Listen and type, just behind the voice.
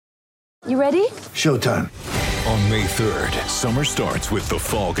You ready? Showtime. On May 3rd, summer starts with The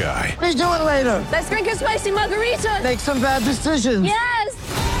Fall Guy. Let's do it later. Let's drink a spicy margarita. Make some bad decisions. Yes!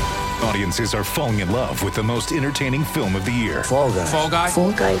 Audiences are falling in love with the most entertaining film of the year. Fall Guy. Fall Guy?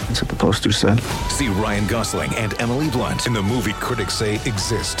 Fall guy. That's what the poster said. See Ryan Gosling and Emily Blunt in the movie critics say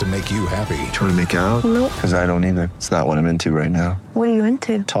exists to make you happy. Trying to make it out? Nope. Because I don't either. It's not what I'm into right now. What are you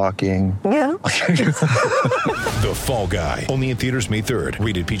into? Talking. Yeah. The Fall Guy. Only in theaters May 3rd.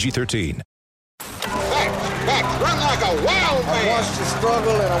 Rated PG-13. Back, run like a wild man. I watched you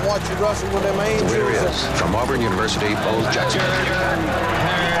struggle and I watched you wrestle with them angels. Here he is, from Auburn University, Bo Jackson.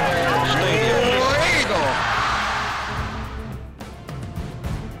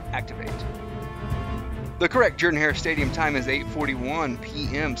 Activate. The correct Jordan-Hare Stadium time is 8:41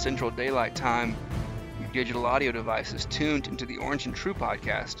 p.m. Central Daylight Time. Your digital audio device is tuned into the Orange and True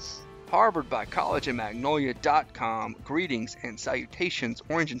podcast, harbored by collegeandmagnolia.com. Greetings and salutations,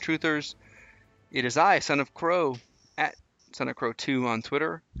 Orange and Truthers. It is I, Son of Crow, at Son of Crow 2 on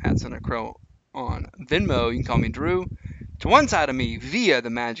Twitter, at Son of Crow on Venmo. You can call me Drew. To one side of me, via the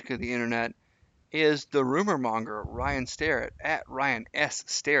magic of the internet, is the rumor monger, Ryan Starrett, at Ryan S.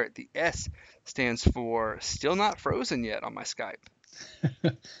 Starrett. The S stands for still not frozen yet on my Skype.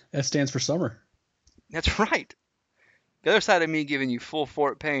 S stands for summer. That's right. The other side of me giving you full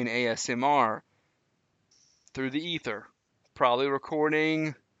Fort Payne ASMR through the ether. Probably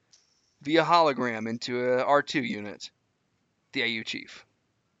recording via hologram into a R2 unit. The AU Chief.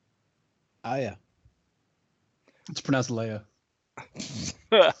 Aya. It's pronounced Leia.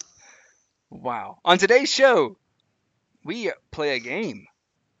 Wow. On today's show, we play a game.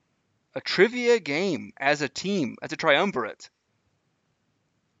 A trivia game as a team, as a triumvirate.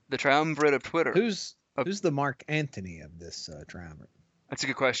 The triumvirate of Twitter. Who's the Mark Antony of this triumvirate? That's a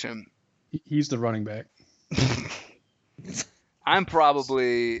good question. He's the running back. I'm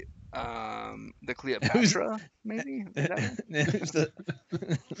probably the Cleopatra, maybe?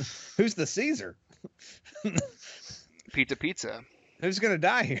 Who's the Caesar? Pizza. Who's going to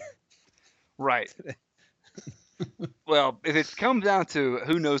die here? Right. Well, if it comes down to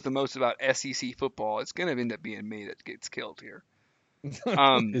who knows the most about SEC football, it's going to end up being me that gets killed here.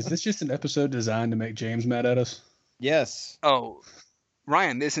 Is this just an episode designed to make James mad at us? Yes. Oh,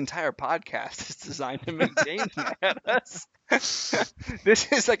 Ryan, this entire podcast is designed to make James mad at us.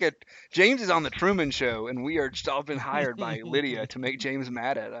 This is like James is on the Truman Show, and we are just all been hired by Lydia to make James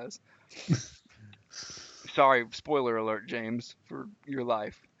mad at us. Sorry, spoiler alert, James, for your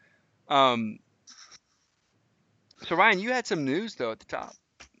life. So Ryan, you had some news though at the top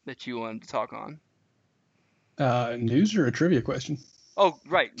that you wanted to talk on. News or a trivia question? Oh,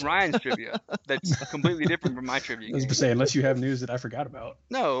 right, Ryan's trivia. That's completely different from my trivia. I was going to say, unless you have news that I forgot about.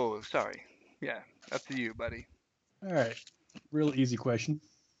 No, sorry. Yeah, up to you, buddy. All right, real easy question.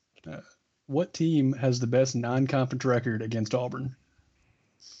 What team has the best non-conference record against Auburn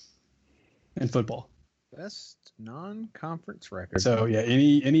in football? Best non-conference record. So yeah,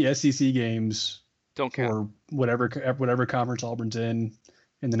 any SEC games don't count. Or whatever conference Auburn's in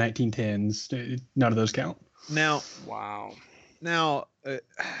the 1910s, none of those count. Now, wow. Now, what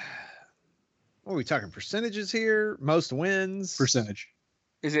are we talking percentages here? Most wins? Percentage.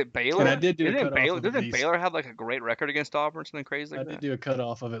 Is it Baylor? And I did do Doesn't Baylor have like a great record against Auburn? Something crazy like that? I did do a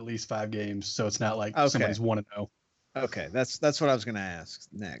cutoff of at least 5 games, so it's not like somebody's 1-0. Okay, that's what I was going to ask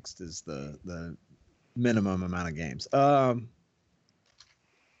next is the minimum amount of games.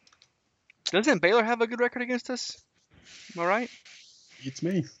 Doesn't Baylor have a good record against us? Am I right? It's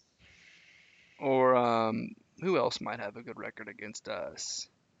me. Or who else might have a good record against us?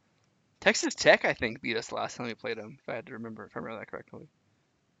 Texas Tech, I think, beat us last time we played them, if I remember that correctly.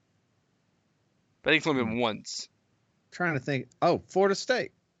 But I think it's only been once. Trying to think. Oh, Florida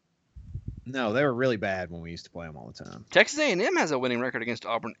State. No, they were really bad when we used to play them all the time. Texas A&M has a winning record against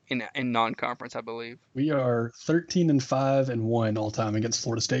Auburn in non-conference, I believe. We are 13-5-1 all time against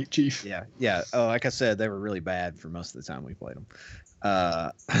Florida State, Chief. Yeah. Oh, like I said, they were really bad for most of the time we played them.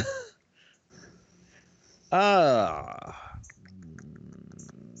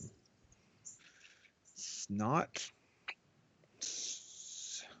 It's not.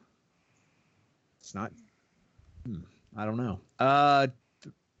 I don't know.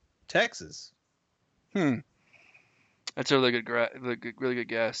 Texas. That's a really good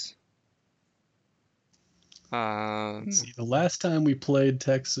guess. Let's see, the last time we played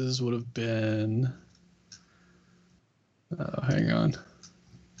Texas would have been. Hang on.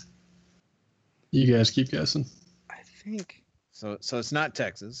 You guys keep guessing. I think. So it's not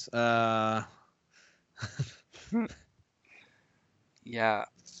Texas. Yeah.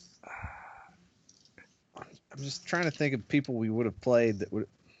 I'm just trying to think of people we would have played that would.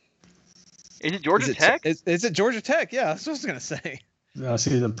 Is it Georgia Tech? Is it Georgia Tech? Yeah, that's what I was gonna say. Now,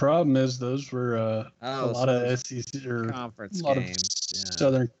 see, the problem is those were a lot so of SEC or conference a lot games. of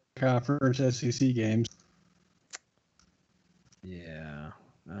Southern Conference SEC games. Yeah.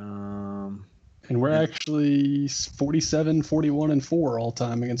 And we're actually 47, 41, and 4 all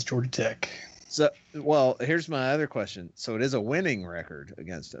time against Georgia Tech. So, well, here's my other question. So it is a winning record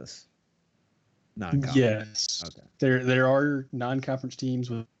against us. Non-conference. Yes. Okay. There are non-conference teams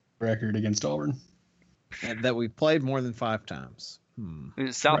with a record against Auburn. And that we played more than 5 times. Is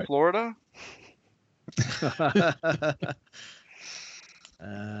it South Florida?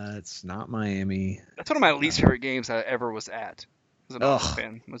 It's not Miami. That's one of my least favorite games I ever was at. As an Auburn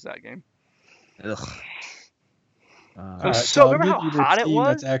fan, was that game? Ugh. It was so. Remember how hot it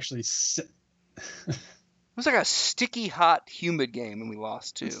was? That's actually. It was like a sticky, hot, humid game, and we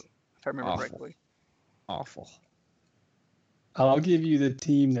lost too, if I remember correctly. Awful. I'll give you the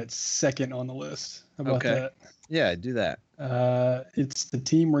team that's second on the list. How about that? Yeah, do that. It's the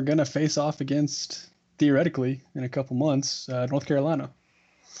team we're gonna face off against theoretically in a couple months. North Carolina.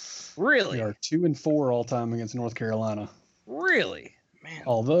 Really? We are 2-4 all time against North Carolina. Really? Man.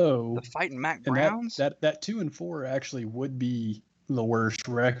 Although the fighting Mac Browns. That 2-4 actually would be the worst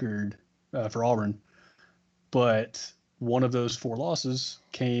record for Auburn, but one of those 4 losses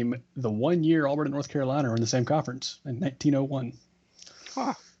came the one year Auburn and North Carolina were in the same conference in 1901.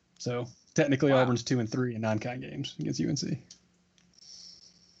 Huh. So technically, Auburn's 2-3 in non-con games against UNC.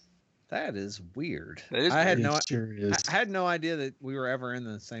 That is weird. That is I had I had no idea that we were ever in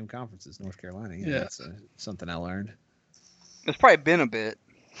the same conference as North Carolina. Yeah, that's something I learned. It's probably been a bit.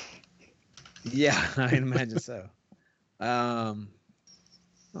 Yeah, I imagine so.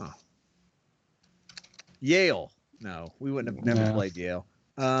 Yale. No, we wouldn't have never played Yale.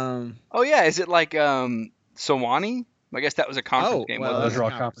 Oh yeah, is it like Sewanee? I guess that was a conference game. Well, those are all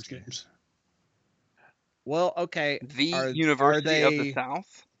conference games. Well, okay. The University of the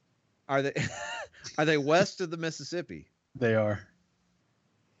South. Are they west of the Mississippi? They are.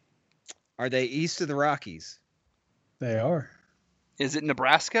 Are they east of the Rockies? They are. Is it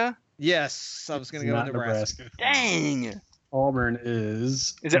Nebraska? Yes, I was going to go with Nebraska. Dang. Auburn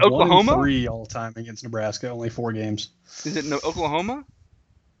is. Is it Oklahoma? 1-3 all time against Nebraska. Only 4 games. Is it Oklahoma?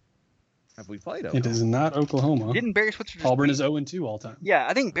 Have we played Oklahoma? It is not Oklahoma. Didn't Barry Switzer just Auburn is 0-2 all time. Yeah,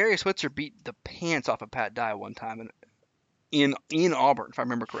 I think Barry Switzer beat the pants off of Pat Dye one time in Auburn, if I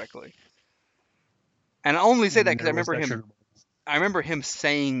remember correctly. And I only say that because I remember him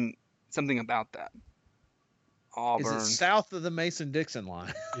saying something about that. Auburn. Is it south of the Mason-Dixon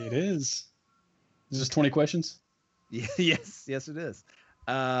line? It is. Is this 20 questions? Yes, it is.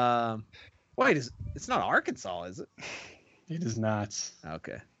 Wait, it's not Arkansas, is it? It is not.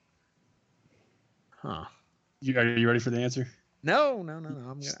 Okay. Huh. Are you ready for the answer? No. I'm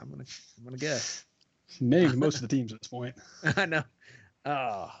gonna guess. Named most of the teams at this point. I know.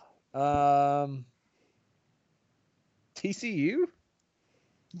 TCU?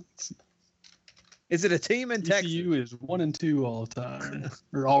 Is it a team in Texas? TCU is 1-2 all time.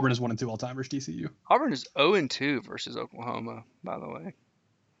 Or Auburn is 1-2 all time versus TCU. Auburn is 0-2 versus Oklahoma, by the way.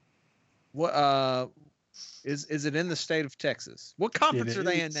 What is it in the state of Texas? What conference are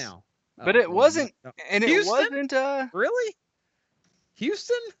they in now? But it wasn't, and Houston? it wasn't. Really?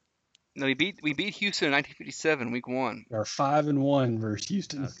 Houston? No, we beat Houston in 1957, week 1. We are 5-1 versus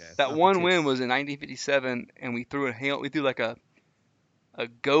Houston. Okay, that one win was in 1957, and we threw like a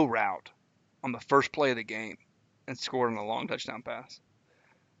go route on the first play of the game and scored on a long touchdown pass.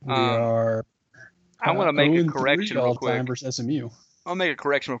 We are. I want to make a correction real quick. Versus SMU. I'll make a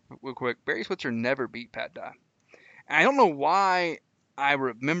correction real quick. Barry Switzer never beat Pat Dye. And I don't know why I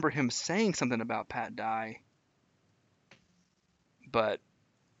remember him saying something about Pat Dye, but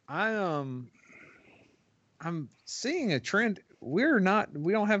I'm seeing a trend. We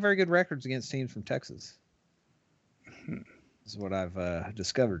don't have very good records against teams from Texas. This is what I've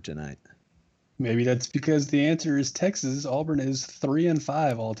discovered tonight. Maybe that's because the answer is Texas. Auburn is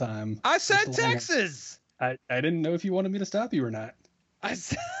 3-5 all time. I said Texas. I didn't know if you wanted me to stop you or not. I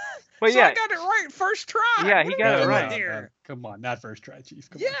said. Well, I got it right first try. Yeah, he got it right. No. Come on, not first try, Chief.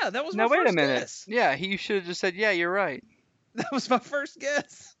 Come on. That was my first guess. Now, wait a minute. Guess. Yeah, he should have just said, yeah, you're right. That was my first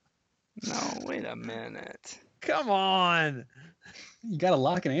guess. No, wait a minute. Come on. You got to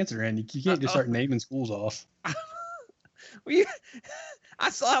lock an answer in. You can't just start naming schools off.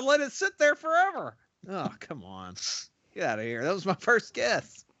 I let it sit there forever. Oh, come on. Get out of here. That was my first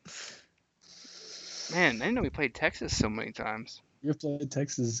guess. Man, I didn't know we played Texas so many times. You've played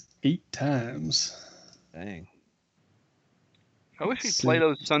Texas 8 times. Dang. I wish we'd play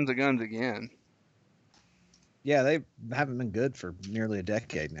those Sons of Guns again. Yeah, they haven't been good for nearly a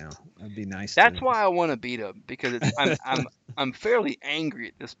decade now. That'd be nice. That's why I want to beat them, because I'm fairly angry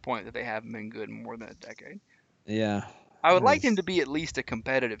at this point that they haven't been good in more than a decade. Yeah. I would like them to be at least a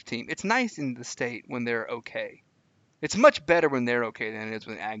competitive team. It's nice in the state when they're okay. It's much better when they're okay than it is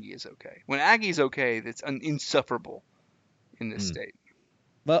when Aggie is okay. When Aggie's okay, that's insufferable in this state.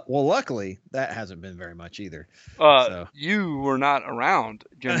 But luckily that hasn't been very much either. You were not around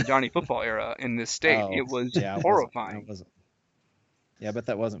during the Johnny Football era in this state. It was horrifying. Yeah, but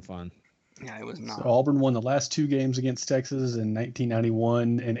that wasn't fun. Yeah, it was not. So Auburn won the last 2 games against Texas in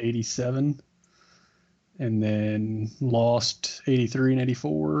 1991 and 87, and then lost 83 and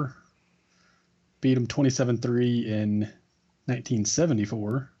 84. Beat them 27-3 in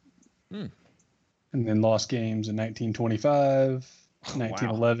 1974, and then lost games in 1925,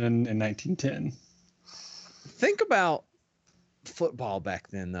 1911, and 1910. Think about football back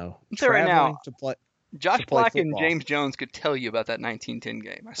then, though. Right now, to play, Josh Black and James Jones could tell you about that 1910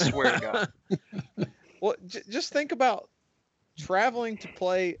 game. I swear to God. Well, just think about traveling to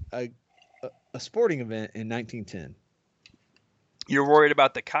play a sporting event in 1910. You're worried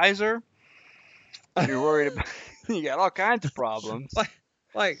about the Kaiser. You're worried about. You got all kinds of problems.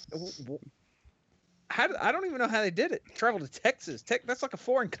 I don't even know how they did it. Travel to Texas. That's like a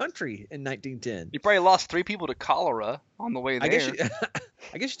foreign country in 1910. You probably lost 3 people to cholera on the way there.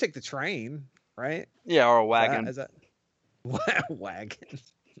 I guess you take the train, right? Yeah, or a wagon. Is that wagon?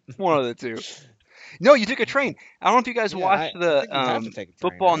 One of the two. No, you took a train. I don't know if you guys watched the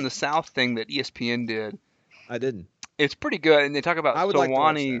Football in the South thing that ESPN did. I didn't. It's pretty good, and they talk about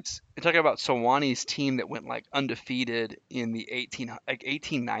Sawani's. They talk about Sawani's team that went like undefeated in the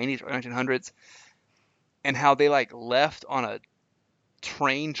 1890s or 1900s, and how they like left on a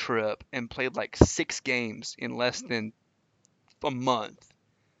train trip and played like 6 games in less than a month.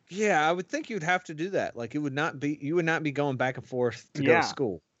 Yeah, I would think you'd have to do that. Like you would not be going back and forth to go to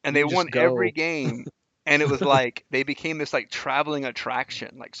school. And they won every game, and it was like they became this like traveling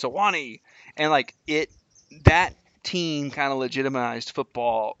attraction, like Sawani, and like that team kind of legitimized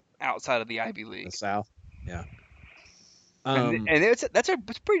football outside of the Ivy League. The South, yeah. And it's a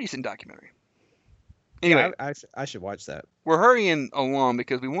pretty decent documentary. Anyway, yeah, I should watch that. We're hurrying along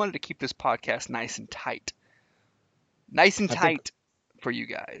because we wanted to keep this podcast nice and tight. For you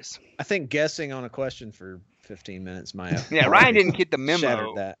guys. I think guessing on a question for 15 minutes might have. Yeah, Ryan didn't get the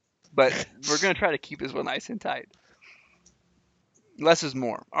memo. That. But we're going to try to keep this one nice and tight. Less is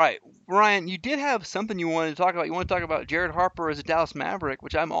more. All right, Ryan, you did have something you wanted to talk about. You want to talk about Jared Harper as a Dallas Maverick,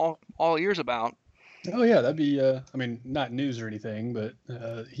 which I'm all ears about. Oh, yeah, that'd be, not news or anything, but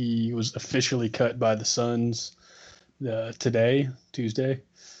he was officially cut by the Suns today, Tuesday.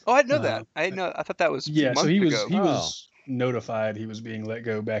 Oh, I didn't know that. I didn't know. I thought that was months ago. He was notified he was being let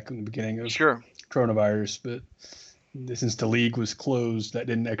go back in the beginning of coronavirus, but since the league was closed, that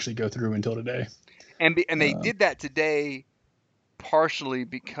didn't actually go through until today. And they did that today partially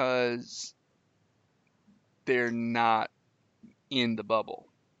because they're not in the bubble.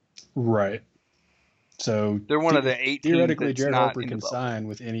 Right. So they're one of the 8 theoretically, teams Jared Harper can sign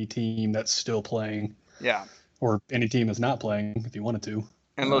with any team that's still playing. Yeah. Or any team that's not playing if he wanted to.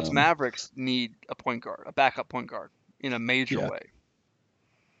 And those Mavericks need a point guard, a backup point guard in a major way.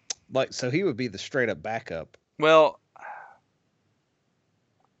 So he would be the straight up backup. Well,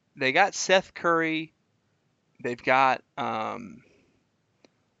 they got Seth Curry. They've got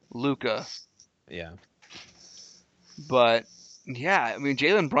Luka. Yeah. But yeah, I mean,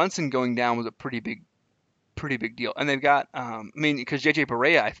 Jalen Brunson going down was a pretty big deal. And they've got, because JJ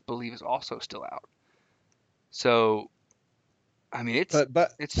Barea, I believe, is also still out. So, I mean,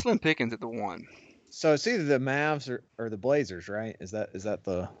 it's slim pickings at the 1. So it's either the Mavs or the Blazers, right? Is that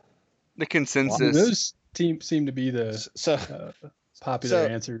the consensus? Well, those teams seem to be the popular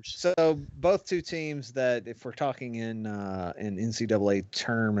answers. So both two teams that, if we're talking in NCAA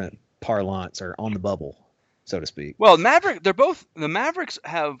tournament parlance, are on the bubble, so to speak. Well, the Mavericks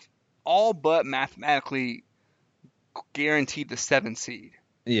have all but mathematically guaranteed the 7 seed.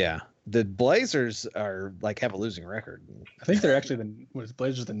 Yeah. The Blazers are have a losing record. I think they're actually the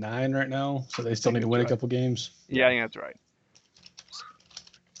Blazers the 9 right now, so they still need to win a couple games. Yeah, I think that's right.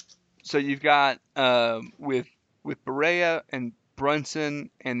 So you've got with Barea and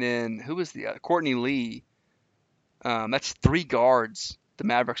Brunson, and then who was the Courtney Lee? That's 3 guards. The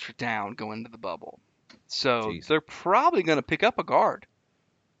Mavericks are down going into the bubble, so they're probably going to pick up a guard.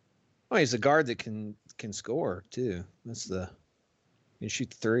 Well, he's a guard that can score too. You can shoot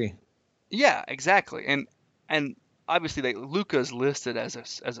the 3. Yeah, exactly. And obviously, Luka's listed as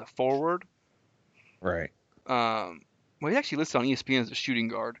a forward. Right. Well, he's actually listed on ESPN as a shooting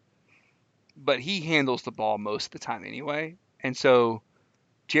guard. but he handles the ball most of the time anyway. And so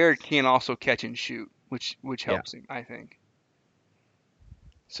Jared can also catch and shoot, which helps him, I think.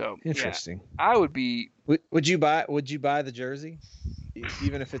 So Interesting. Yeah, I would be. Would you buy the jersey,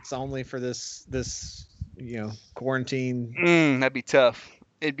 even if it's only for this quarantine? That'd be tough.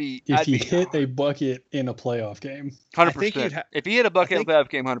 It'd be if he hit a bucket in a playoff game. 100%. If he hit a bucket in a playoff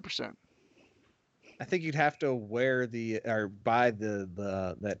game, 100%. I think you'd have to buy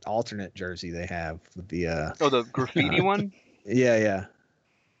that alternate jersey they have with the the graffiti one. Yeah.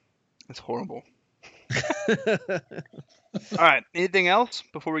 That's horrible. All right. Anything else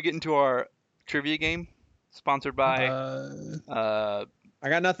before we get into our trivia game? Sponsored by. I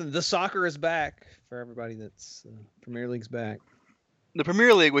got nothing. The soccer is back for everybody. That's Premier League's back. The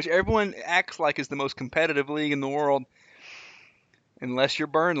Premier League, which everyone acts like is the most competitive league in the world, unless you're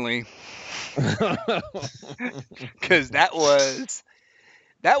Burnley, because that was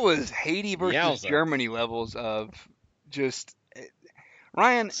Haiti versus Germany levels of just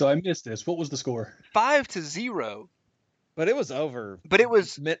Ryan. So I missed this. What was the score? 5-0. But it was over. But it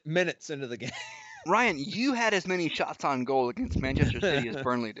was minutes into the game. Ryan, you had as many shots on goal against Manchester City as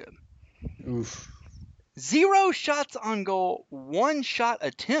Burnley did. Oof. 0 shots on goal, 1 shot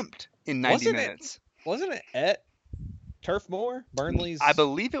attempt in 90 minutes. Wasn't it at Turf Moor? Burnley's. I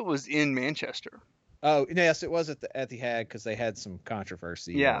believe it was in Manchester. Oh yes, it was at the Etihad because they had some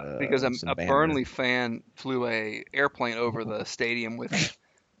controversy. Yeah, because a Burnley fan flew a airplane over the stadium with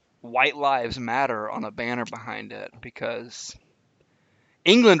 "White Lives Matter" on a banner behind it because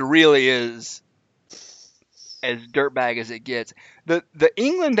England really is as dirtbag as it gets. The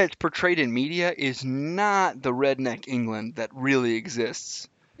England that's portrayed in media is not the redneck England that really exists.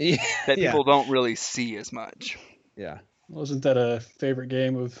 Yeah, that people don't really see as much. Yeah. Wasn't that a favorite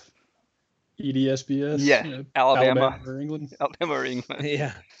game of EDSBS? Yeah, Alabama or England. Alabama or England.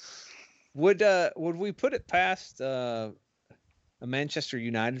 Yeah. Would we put it past a Manchester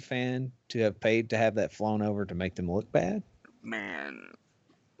United fan to have paid to have that flown over to make them look bad? Man,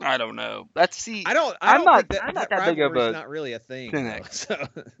 I don't know. Let's see. I'm not that big of a. Not really a thing. Though, so.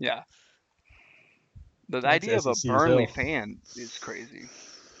 Yeah. The idea of a Burnley fan is crazy.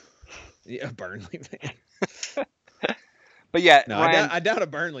 Yeah, a Burnley fan. But yeah, no, Ryan, I doubt a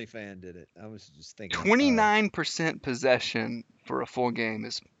Burnley fan did it. I was just thinking 29% possession for a full game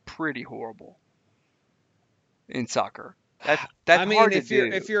is pretty horrible in soccer. That's hard to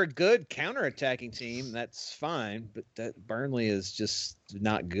do. If you're a good counterattacking team, that's fine. But that Burnley is just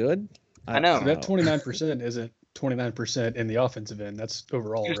not good. I know. So that 29% isn't 29% in the offensive end. That's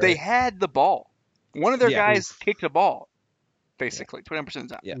overall. Because right? they had the ball. One of their guys kicked the ball. Basically, 29% of the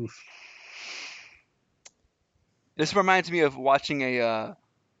time. Yeah. Oof. This reminds me of watching an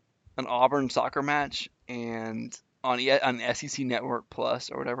Auburn soccer match and on SEC Network Plus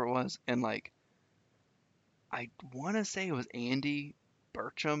or whatever it was, and like I want to say it was Andy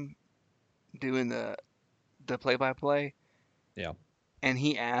Burcham doing the play-by-play. Yeah. And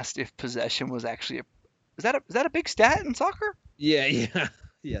he asked if possession was actually is that a big stat in soccer? Yeah.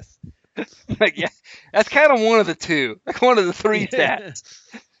 Yes. Like, yeah, that's kind of one of the two, like one of the three stats.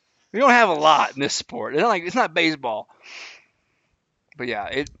 We don't have a lot in this sport. It's not baseball. But yeah,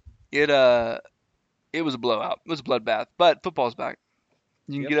 it was a blowout. It was a bloodbath. But football's back.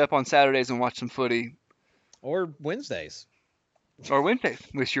 You can get up on Saturdays and watch some footy. Or Wednesdays. Or Wednesdays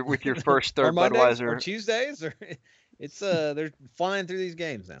with your first third or Mondays, Budweiser. Or Tuesdays. Or it's they're flying through these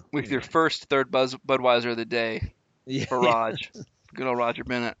games now. With your first third Budweiser of the day. Yeah. For Raj. Good old Roger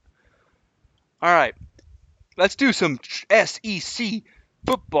Bennett. All right. Let's do some SEC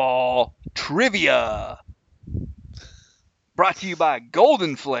football trivia. Brought to you by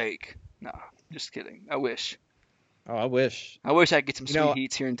Golden Flake. No, just kidding. I wish. Oh, I wish. I wish I could get some sweet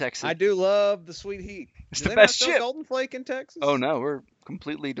heats here in Texas. I do love the sweet heat. It's the best shit. Golden Flake in Texas? Oh no, we're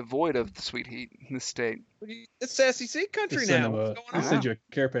completely devoid of the sweet heat in this state. It's SEC country now. What's going on? I'll send you a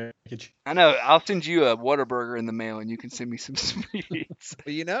care package. I know. I'll send you a Whataburger in the mail, and you can send me some sweet heats. But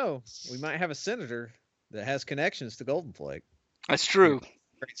we might have a senator that has connections to Golden Flake. That's true.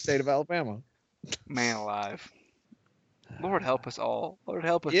 Great state of Alabama. Man alive. Lord help us all. Lord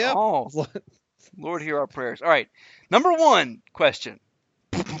help us all. Lord hear our prayers. All right. Number 1 question.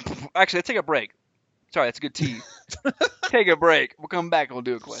 Actually, let's take a break. Sorry, that's a good tease. Take a break. We'll come back and we'll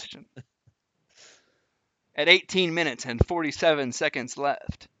do a question. At 18 minutes and 47 seconds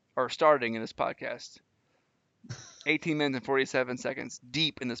left, or starting in this podcast. 18 minutes and 47 seconds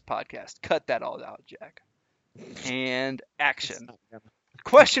deep in this podcast. Cut that all out, Jack. And action.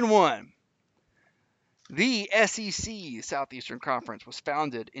 Question 1. The SEC Southeastern Conference was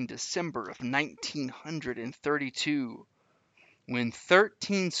founded in December of 1932 when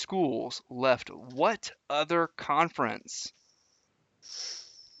 13 schools left what other conference?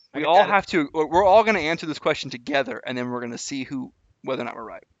 We're all going to answer this question together, and then we're going to see whether or not we're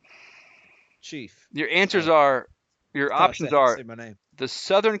right. Chief. Your answers are, your options are Say my name. the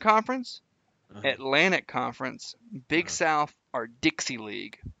Southern Conference, Atlantic Conference, Big South, or Dixie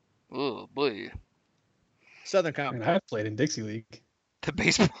League. Oh boy. Southern I mean, Conference. I've played in Dixie League. The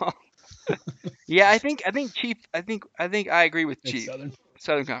baseball. Yeah, I think Chief. I think I agree with It's Chief.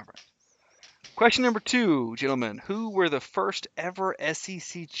 Southern. Conference. Question number 2, gentlemen. Who were the first ever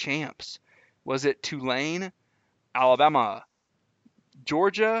SEC champs? Was it Tulane, Alabama,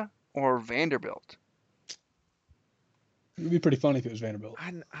 Georgia, or Vanderbilt? It'd be pretty funny if it was Vanderbilt.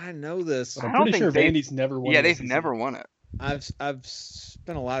 I know this. But I I'm don't pretty think sure they've- Vandy's never won. Yeah, the they've SEC. never won it. I've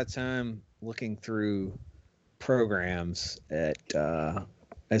spent a lot of time looking through programs at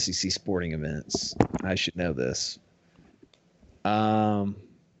SEC sporting events. I should know this.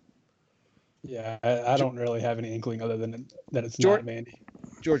 Yeah, I don't really have any inkling other than that it's George- not Vandy.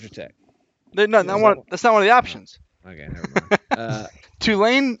 Georgia Tech. That's not one of the options. Okay, never mind.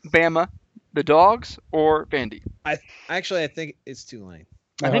 Tulane, Bama, the Dogs, or Vandy? I think it's Tulane.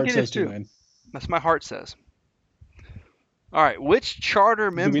 My I think heart it says is too. Tulane. That's what my heart says. All right, which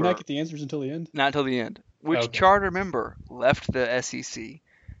charter member? Do we not get the answers until the end? Not until the end. Which Okay. charter member left the SEC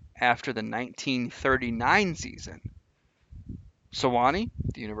after the 1939 season? Sewanee,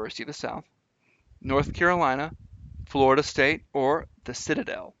 the University of the South, North Carolina, Florida State, or the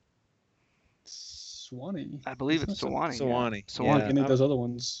Citadel? Sewanee. I believe it's Sewanee. Sewanee. Sewanee. Any of those other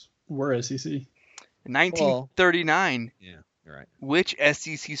ones were SEC. In 1939, Yeah, you're right. which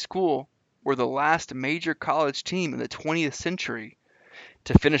SEC school were the last major college team in the 20th century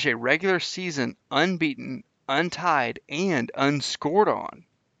to finish a regular season unbeaten, untied, and unscored on?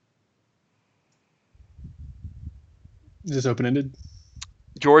 Is this open-ended?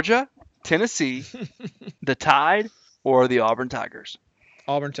 Georgia, Tennessee, the Tide, or the Auburn Tigers?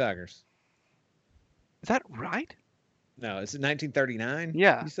 Auburn Tigers. Is that right? No, is it 1939?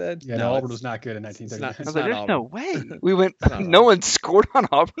 Yeah. You said? Yeah, no, Auburn it's- was not good in not- 1939. I was It's like, not there's no Auburn. way. We went, not no one scored on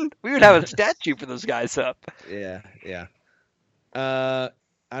Auburn. We would have a statue for those guys up. Yeah. I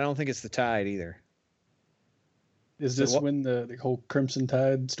don't think it's the Tide either. Is So this what- when the whole Crimson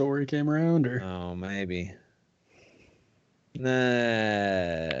Tide story came around, or Oh, maybe.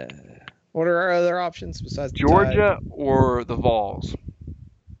 Nah. What are our other options besides the Georgia or the Vols? Tide?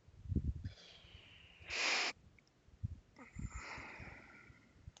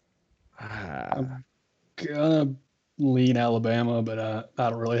 I'm gonna lean Alabama, but I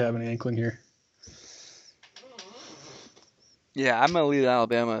don't really have any inkling here. Yeah, I'm going to lead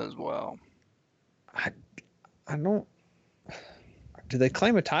Alabama as well. I don't. Do they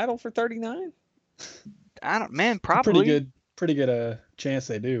claim a title for 39? I don't, man, probably. Pretty good chance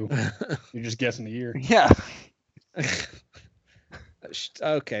they do. You're just guessing the year. Yeah.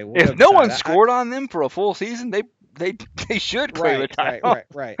 Okay. We'll If go no Tide. one scored on them for a full season, they should claim a title.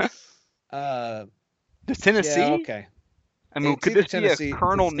 Right. Does Tennessee? Yeah, okay. I mean, It's could either this be Tennessee- a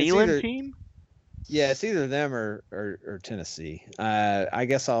Colonel it's Nealon either- team? Yeah, it's either them or Tennessee. I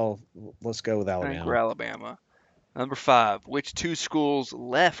guess let's go with I think Alabama. we're Alabama. Number 5. Which two schools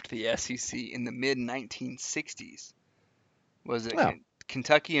left the SEC in the mid-1960s? Was it Oh.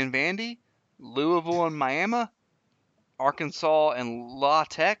 Kentucky and Vandy, Louisville and Miami, Arkansas and La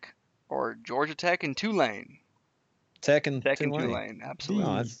Tech, or Georgia Tech and Tulane? Tech and Tulane. Tulane. Absolutely.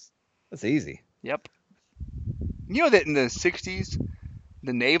 Oh, that's easy. Yep. You know that in the 60s,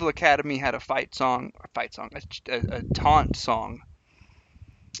 the Naval Academy had a a taunt song,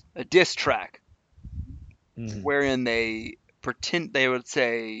 a diss track, Mhm. wherein they would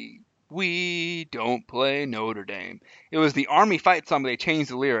say, "We don't play Notre Dame." It was the Army fight song, but they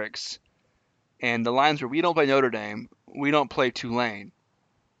changed the lyrics, and the lines were, "We don't play Notre Dame, we don't play Tulane,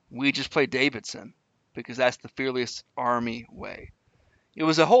 we just play Davidson, because that's the fearless Army way." It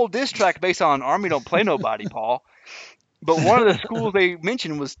was a whole diss track based on Army don't play nobody, Paul. But one of the schools they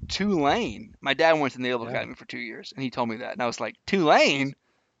mentioned was Tulane. My dad went to the Naval Academy for 2 years, and he told me that. And I was like, Tulane?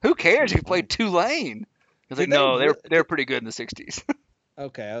 Who cares if you played Tulane? He was like, Did they no, re- they're pretty good in the 60s.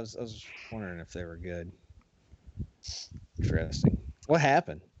 Okay, I was wondering if they were good. Interesting. What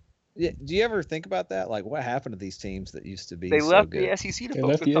happened? Yeah, do you ever think about that? Like, what happened to these teams that used to be They so left good? the SEC to They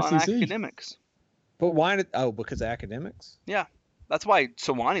left focus the on SEC. academics. But why did? Oh, because of academics. That's why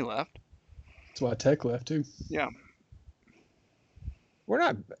Sewanee left. That's why Tech left too. Yeah. We're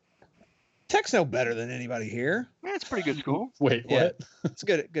not. Tech's no better than anybody here. Yeah, it's a pretty good school. Wait, Yeah. what? It's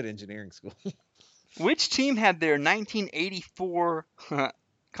good engineering school. Which team had their 1984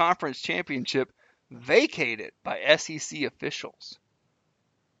 conference championship vacated by SEC officials?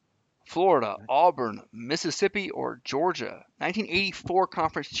 Florida, Auburn, Mississippi, or Georgia? 1984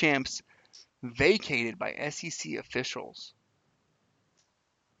 conference champs vacated by SEC officials.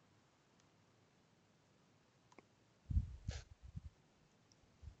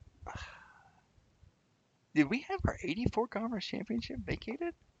 Did we have our 84 conference championship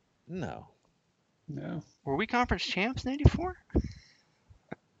vacated? No. No. Were we conference champs in 84?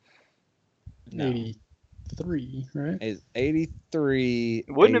 No. 83, right? It's 83.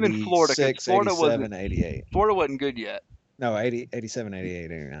 It wouldn't have been Florida, 'cause 86, Florida 87, wasn't- 88. Florida wasn't good yet. No, 80, 87,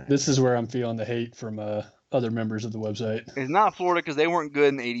 88, 89. This is where I'm feeling the hate from other members of the website. It's not Florida because they weren't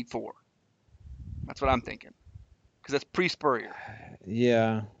good in 84. That's what I'm thinking. Because that's pre-Spurrier.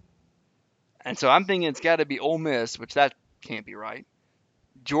 Yeah. And so I'm thinking it's got to be Ole Miss, which that can't be right.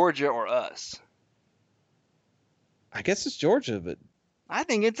 Georgia or us. I guess it's Georgia, but I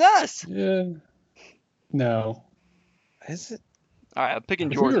think it's us. Yeah. No. is it? All right, I'm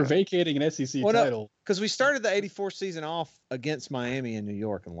picking If we were Georgia. vacating an SEC Well, no. title, Because we started the 84 season off against Miami and New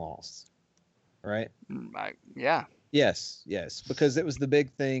York and lost. Right? Yeah. Yes. Because it was the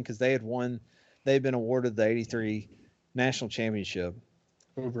big thing because they had won. They'd been awarded the 83 national championship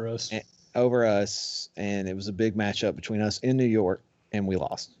over us. over us, and it was a big matchup between us in New York, and we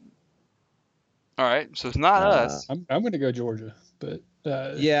lost. All right, so it's not us. I'm going to go Georgia, but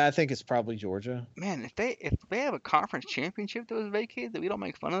Yeah, I think it's probably Georgia. Man, if they have a conference championship that was vacated that we don't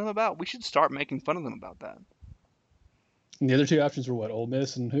make fun of them about, we should start making fun of them about that. And the other two options were what? Ole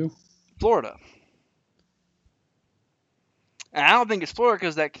Miss and who? Florida. And I don't think it's Florida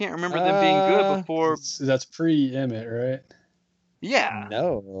because I can't remember them being good before. That's pre-Emmett, right? Yeah.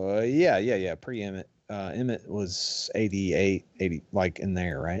 No. Yeah. Pre-Emmett. Emmett was 88, 80, like in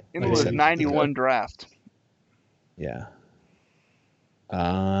there, right? It was 91 draft. Yeah.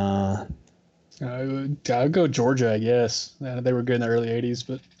 I'll go Georgia, I guess. They were good in the early 80s,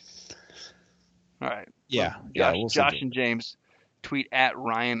 but. All right. Yeah. Well, Josh and James tweet at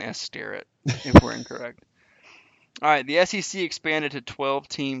Ryan S. Starrett if we're incorrect. All right. The SEC expanded to 12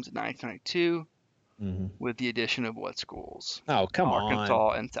 teams in 1992 with the addition of what schools? Oh, come on.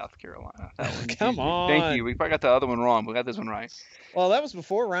 Arkansas and South Carolina. Come on. Thank you. We probably got the other one wrong. We got this one right. Well, that was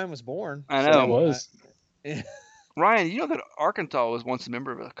before Ryan was born. I know. It was. Ryan, you know that Arkansas was once a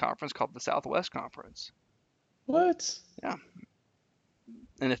member of a conference called the Southwest Conference. What? Yeah.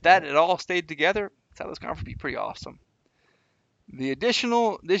 And if that had all stayed together, Southwest Conference would be pretty awesome. The addition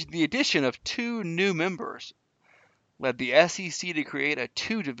of 2 new members led the SEC to create a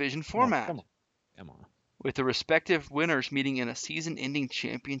 2-division format. Come on. With the respective winners meeting in a season-ending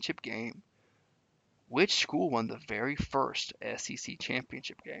championship game. Which school won the very first SEC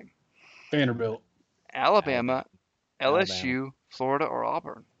championship game? Vanderbilt. Alabama, LSU, Florida, or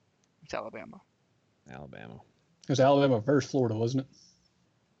Auburn? It's Alabama. Alabama. It was Alabama versus Florida, wasn't it?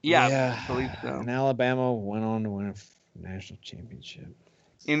 Yeah, I believe so. And Alabama went on to win a national championship.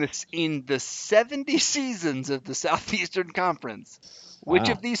 In the 70 seasons of the Southeastern Conference, which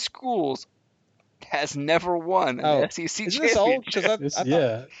of these schools has never won an SEC is championship? this old? 'Cause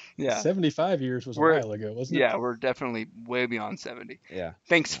I yeah. 75 years was a while ago, wasn't it? Yeah, we're definitely way beyond 70. Yeah.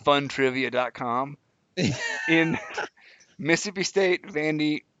 Thanks, funtrivia.com. In Mississippi State,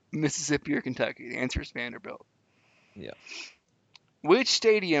 Vandy, Mississippi, or Kentucky? The answer is Vanderbilt. Yeah. Which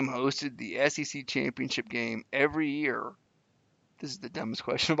stadium hosted the SEC championship game every year? This is the dumbest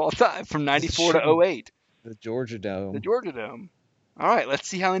question of all time. From 94 to 08. The Georgia Dome. The Georgia Dome. All right, let's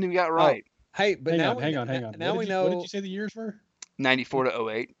see how many we got right. Hey, but hang on. Now we know. What did you say the years were? 94 to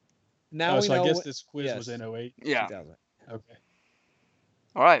 08. Now we so know. I guess this quiz was in 08. Yeah. 2000. Okay.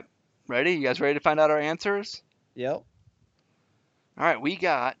 All right. Ready? You guys ready to find out our answers? Yep. All right. We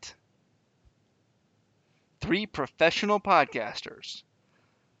got 3 professional podcasters.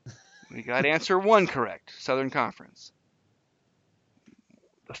 We got answer 1 correct. Southern Conference.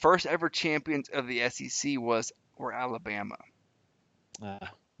 The first ever champions of the SEC were Alabama.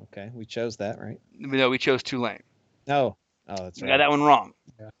 Okay. We chose that, right? No, we chose Tulane. Oh, that's We right. got that one wrong.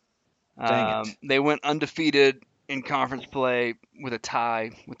 Yeah. Dang it. They went undefeated in conference play with a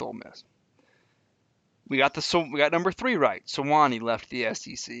tie with Ole Miss. We got number 3 right. Sewanee left the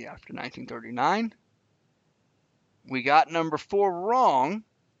SEC after 1939. We got number 4 wrong.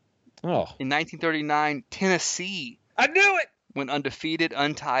 Oh. In 1939, Tennessee I knew it. went undefeated,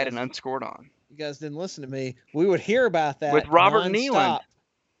 untied, and unscored on. You guys didn't listen to me. We would hear about that With Robert nonstop Neyland.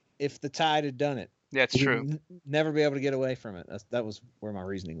 if the Tide had done it. That's true. We'd never be able to get away from it. That was where my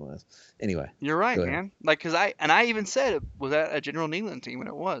reasoning was. Anyway. You're right, Go ahead. man. Cause I even said, was that a General Neyland team? And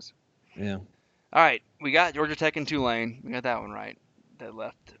it was. Yeah. All right. We got Georgia Tech and Tulane. We got that one right. That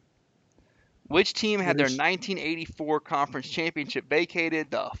left. Which team had their British. 1984 conference championship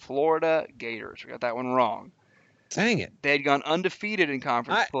vacated? The Florida Gators. We got that one wrong. Dang it. They had gone undefeated in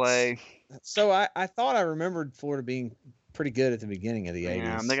conference play. So I thought I remembered Florida being pretty good at the beginning of the 80s.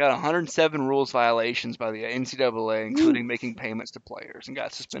 Yeah, they got 107 rules violations by the NCAA, including making payments to players, and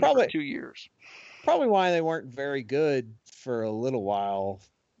got suspended for 2 years. Probably why they weren't very good for a little while.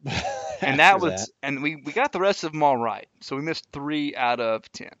 And that was, and we got the rest of them all right. So we missed 3 out of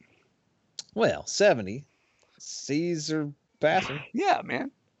 10. Well, 70. C's are passing. Yeah,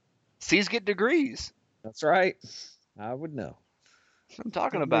 man. C's get degrees. That's right. I would know. That's what I'm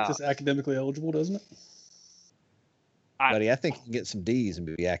talking It about. makes us academically eligible, doesn't it? Buddy, I think you can get some D's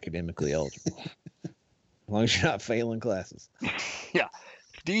and be academically eligible. As long as you're not failing classes. Yeah.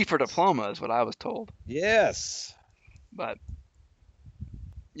 D for diploma is what I was told. Yes. But,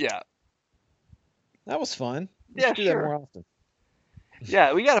 yeah. That was fun. Yeah, Let's do sure. that more often.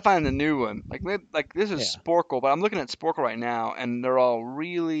 Yeah, we got to find the new one. Like this is Yeah. Sporkle, but I'm looking at Sporkle right now, and they're all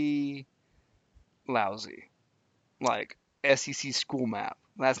really lousy. Like SEC school map.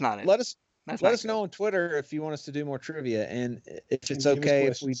 That's not it. Let us That's let not us good. know on Twitter if you want us to do more trivia, and if it's And give us okay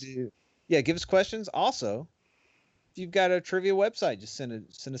if we questions. do. Yeah, give us questions. Also, if you've got a trivia website, just send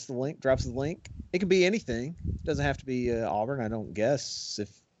us the link. Drop us the link. It can be anything. It doesn't have to be Auburn. I don't guess if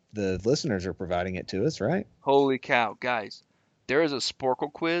the listeners are providing it to us, right? Holy cow, guys. There is a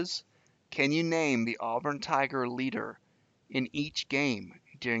Sporkle quiz. Can you name the Auburn Tiger leader in each game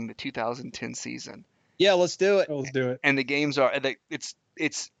during the 2010 season? Yeah, let's do it. Oh, let's do it. And the games are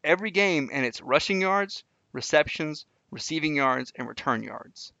it's every game, and it's rushing yards, receptions, receiving yards, and return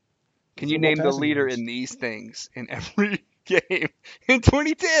yards. Can you Football name the passing leader yards. in these things in every game in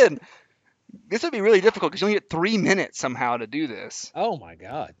 2010? This would be really difficult because you only get 3 minutes somehow to do this, Oh my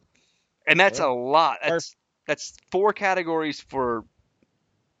God. and that's a lot. Or- That's 4 categories for.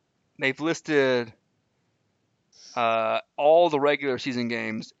 They've listed all the regular season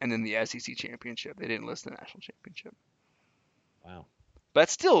games and then the SEC championship. They didn't list the national championship. Wow. But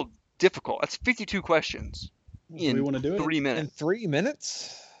that's still difficult. That's 52 questions Do in we want to do it? 3 In minutes. 3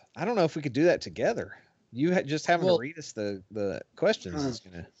 minutes? I don't know if we could do that together. You just having Well- to read us the questions is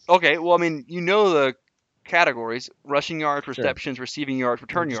gonna. Okay, well, I mean, you know the categories: rushing yards, Sure. receptions, receiving yards,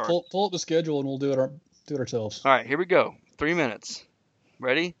 return Just yards. pull up the schedule and we'll do it ourselves. All right, here we go. 3 minutes.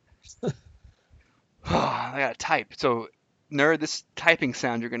 Ready? I gotta type. So, nerd, this typing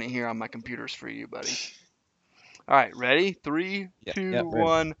sound you're gonna hear on my computer's for you, buddy. All right, ready? 3, Yeah, 2, yeah, ready.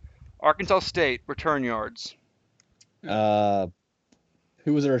 1. Arkansas State return yards. Who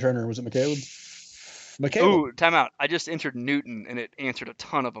was the returner? Was it McCaleb? McCaleb. Ooh, timeout. I just entered Newton, and it answered a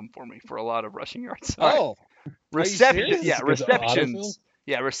ton of them for me for a lot of rushing yards. All right. Oh, Receptions. serious? Yeah, Because of autofill? receptions.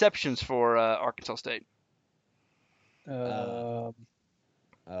 Yeah, receptions for Arkansas State. Darvin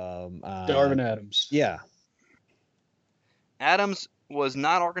Darvin. Adams. Yeah. Adams was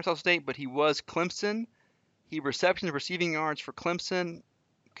not Arkansas State, but he was Clemson. He receptions, receiving yards for Clemson,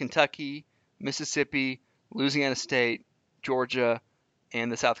 Kentucky, Mississippi, Louisiana State, Georgia, and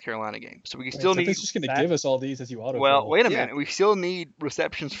the South Carolina game. So we Wait, still so need. it's just going to give us all these as you autofill. Well, wait a Yeah. minute. We still need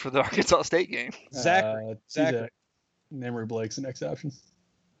receptions for the Arkansas State game. Zachary. Zachary. Emery Blake's the next option.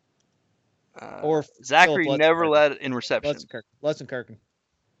 Or Zachary Philip never Lutzenkirchen. led in reception. Lutzenkirchen.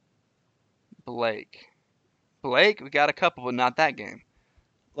 Blake, we got a couple, but not that game.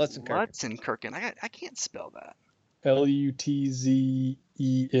 Lutzenkirchen. Lutzenkirchen. I can't spell that. Lutzzenki.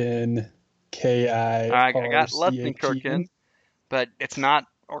 All right, I got Lutzenkirchen, but it's not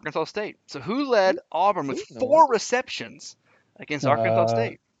Arkansas State. So who led Auburn with Who in the 4 receptions against Arkansas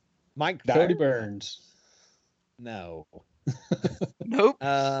State? Mike Cody Dyer? Burns. No. Nope.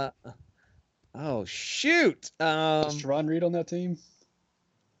 Oh shoot. Was Teron Reed on that team?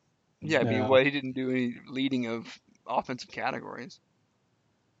 Yeah, No. but he didn't do any leading of offensive categories.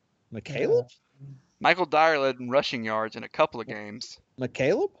 McCaleb? Michael Dyer led in rushing yards in a couple of games.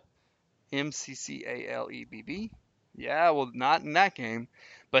 McCaleb? McCalebb. Yeah, well, not in that game,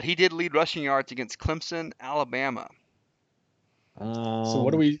 but he did lead rushing yards against Clemson, Alabama, So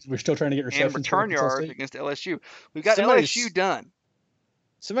what are we're still trying to get receptions and for return Arkansas yards State? against LSU. We've got Somebody's- LSU done.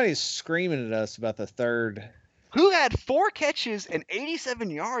 Somebody's screaming at us about the third. Who had 4 catches and 87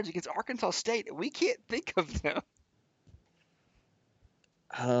 yards against Arkansas State? We can't think of them.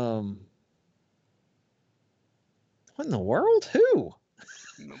 What in the world? Who? It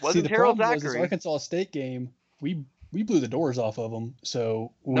See, wasn't the Terrell problem was this Zachary. Arkansas State game, we blew the doors off of them.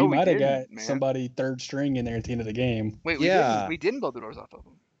 So we No, we might have didn't, got man. somebody third string in there at the end of the game. Wait, Yeah. we didn't blow the doors off of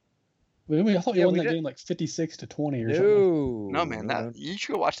them. I thought you Yeah, won we that did. game like 56-20 or something. No, man, you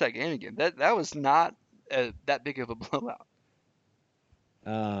should go watch that game again. That was not that big of a blowout.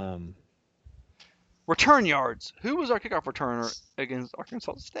 Return yards. Who was our kickoff returner against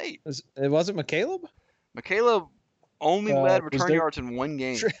Arkansas State? It wasn't McCaleb? McCaleb only led was return there- yards in one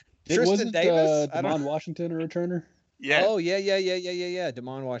game. It Tristan wasn't Davis? I don't- Demond Washington a returner? Yeah. Oh, yeah.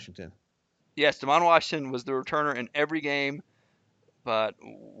 Damon Washington. Yes, Damon Washington was the returner in every game, but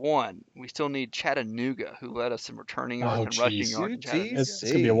one. We still need Chattanooga, who led us in returning yards and rushing jeez. yards. in Chattanooga. It's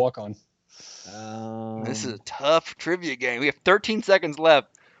going to be a walk-on. This is a tough trivia game. We have 13 seconds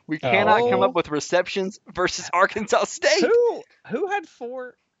left. We cannot come up with receptions versus Arkansas State. Who had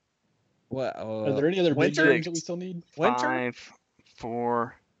 4? What? Are there any other big Winter? games that we still need? Winter? 5,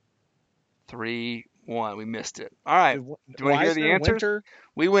 4, 3, 1. We missed it. All right. Do you want to hear the Weisner, answers? Winter?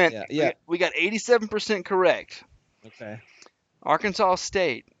 We went. Yeah. We got 87% correct. Okay. Arkansas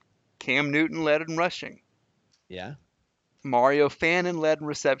State. Cam Newton led in rushing. Yeah. Mario Fannin led in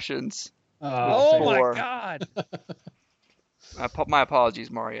receptions. Oh, my Four. God. My apologies,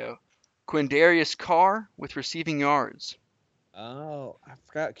 Mario. Quindarius Carr with receiving yards. Oh, I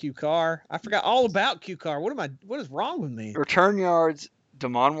forgot Q Carr. I forgot all about Q Carr. What is wrong with me? Return yards,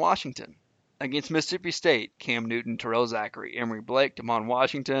 Damon Washington. Against Mississippi State, Cam Newton, Terrell Zachary, Emory Blake, Damon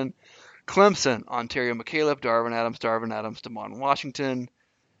Washington. Clemson, Ontario McCaleb, Darvin Adams, Damon Washington.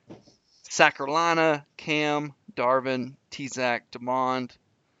 South Carolina, Cam, Darvin, T-Zac, Damon.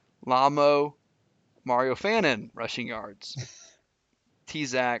 Lamo, Mario Fannin, rushing yards.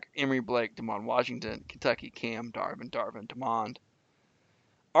 T-Zac, Emory Blake, Damon Washington. Kentucky, Cam, Darvin, Damon.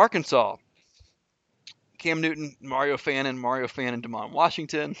 Arkansas, Cam Newton, Mario Fannin, Damon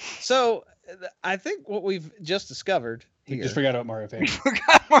Washington. So, I think what we've just discovered We here, just forgot about Mario Fannin.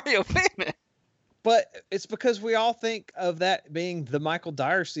 Forgot Mario Fannin. but it's because we all think of that being the Michael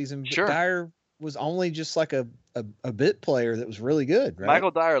Dyer season. But Sure. Dyer was only just like a bit player that was really good, right?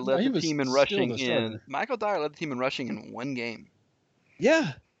 Michael Dyer led he the was team in still rushing the starter. Michael Dyer led the team in rushing in one game.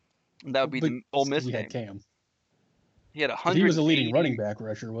 Yeah. And that would be the Ole Miss He game. had Cam. He had But 100. he was a leading running back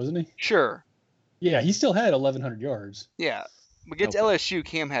rusher, wasn't he? Sure. Yeah, he still had 1,100 yards. Yeah. Against Okay. LSU,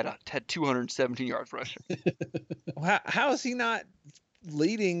 Cam had 217 yards rushing. How is he not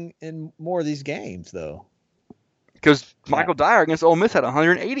leading in more of these games, though? Because Michael Dyer against Ole Miss had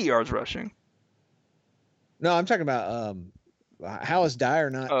 180 yards rushing. No, I'm talking about how is Dyer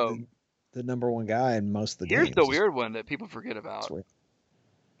not Oh. the number one guy in most of the Here's games? the weird one that people forget about. Sweet.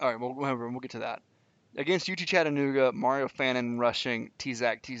 All right, we'll get to that. Against UT Chattanooga, Mario Fannin rushing,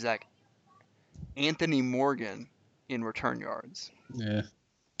 T-Zac, Anthony Morgan in return yards. Yeah.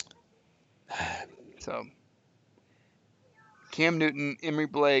 So Cam Newton, Emory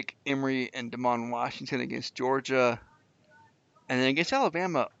Blake, and Damon Washington against Georgia. And then against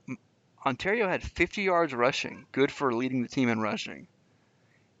Alabama, Ontario had 50 yards rushing, good for leading the team in rushing.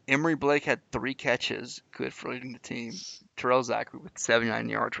 Emory Blake had 3 catches, good for leading the team. Terrell Zachary with 79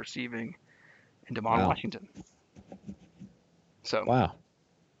 yards receiving, and Damon Washington. So Wow.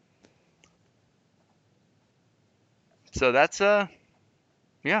 So that's yeah.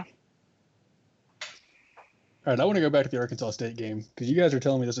 All right, I want to go back to the Arkansas State game because you guys are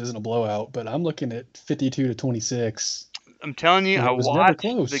telling me this isn't a blowout, but I'm looking at 52-26. I'm telling you, And I it was never watched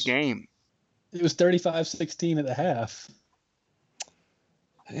close. the game. It was 35-16 at the half.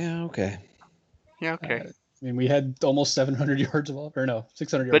 Yeah. Okay. Yeah, okay. I mean, we had almost 700 yards of offense, or no,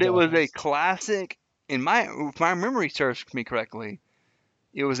 600 yards. But it of was a offense. classic. If my memory serves me correctly,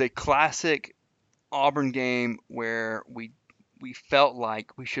 it was a classic Auburn game where we felt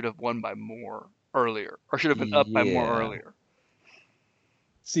like we should have won by more earlier, or should have been up by more Yeah. earlier.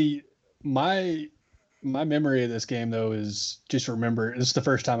 See, my memory of this game though is just remember this is the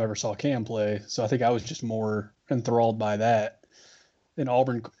first time I ever saw Cam play, so I think I was just more enthralled by that. In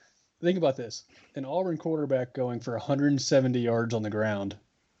Auburn, think about this: an Auburn quarterback going for 170 yards on the ground.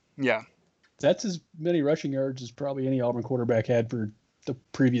 Yeah. That's as many rushing yards as probably any Auburn quarterback had for the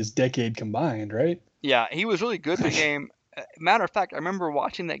previous decade combined, right? Yeah, he was really good in the game. Matter of fact, I remember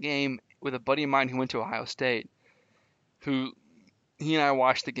watching that game with a buddy of mine who went to Ohio State, who he and I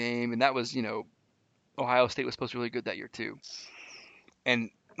watched the game, and that was, Ohio State was supposed to be really good that year too.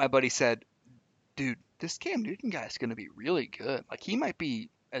 And my buddy said, dude, this Cam Newton guy is going to be really good. Like, he might be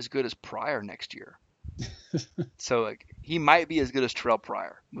as good as Pryor next year. So, like, he might be as good as Terrell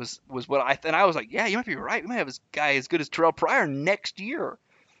Pryor was what and I was like, yeah, you might be right. We might have this guy as good as Terrell Pryor next year.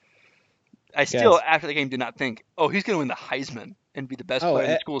 I still, after the game, did not think, he's going to win the Heisman and be the best player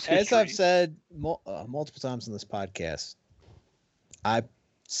in the school's history. As I've said multiple times in this podcast, I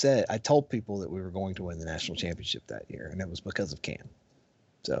told people that we were going to win the national championship that year, and it was because of Cam.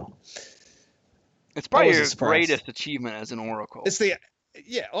 So it's probably was a your surprise. greatest achievement as an Oracle. it's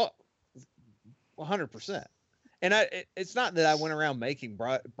 100%. And it's not that I went around making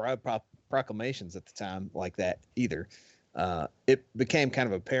broad proclamations at the time like that either. It became kind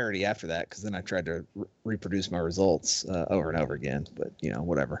of a parody after that because then I tried to reproduce my results over and over again. But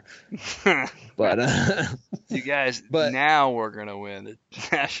whatever. But you guys, now we're gonna win the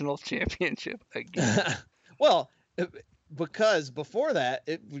national championship again. Well, because before that,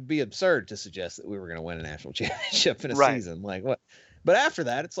 it would be absurd to suggest that we were gonna win a national championship in a season. Like what? But after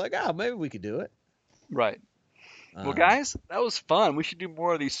that, it's like, oh, maybe we could do it. Right. Well, guys, that was fun. We should do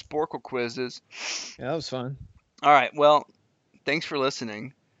more of these Sporkle quizzes. Yeah, that was fun. All right. Well, thanks for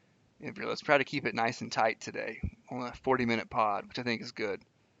listening. Let's try to keep it nice and tight today on a 40-minute pod, which I think is good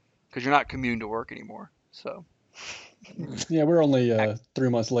because you're not commuting to work anymore. So. Yeah, we're only 3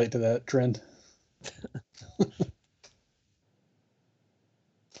 months late to that trend.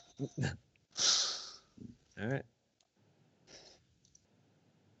 All right.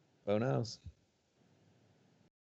 Who knows?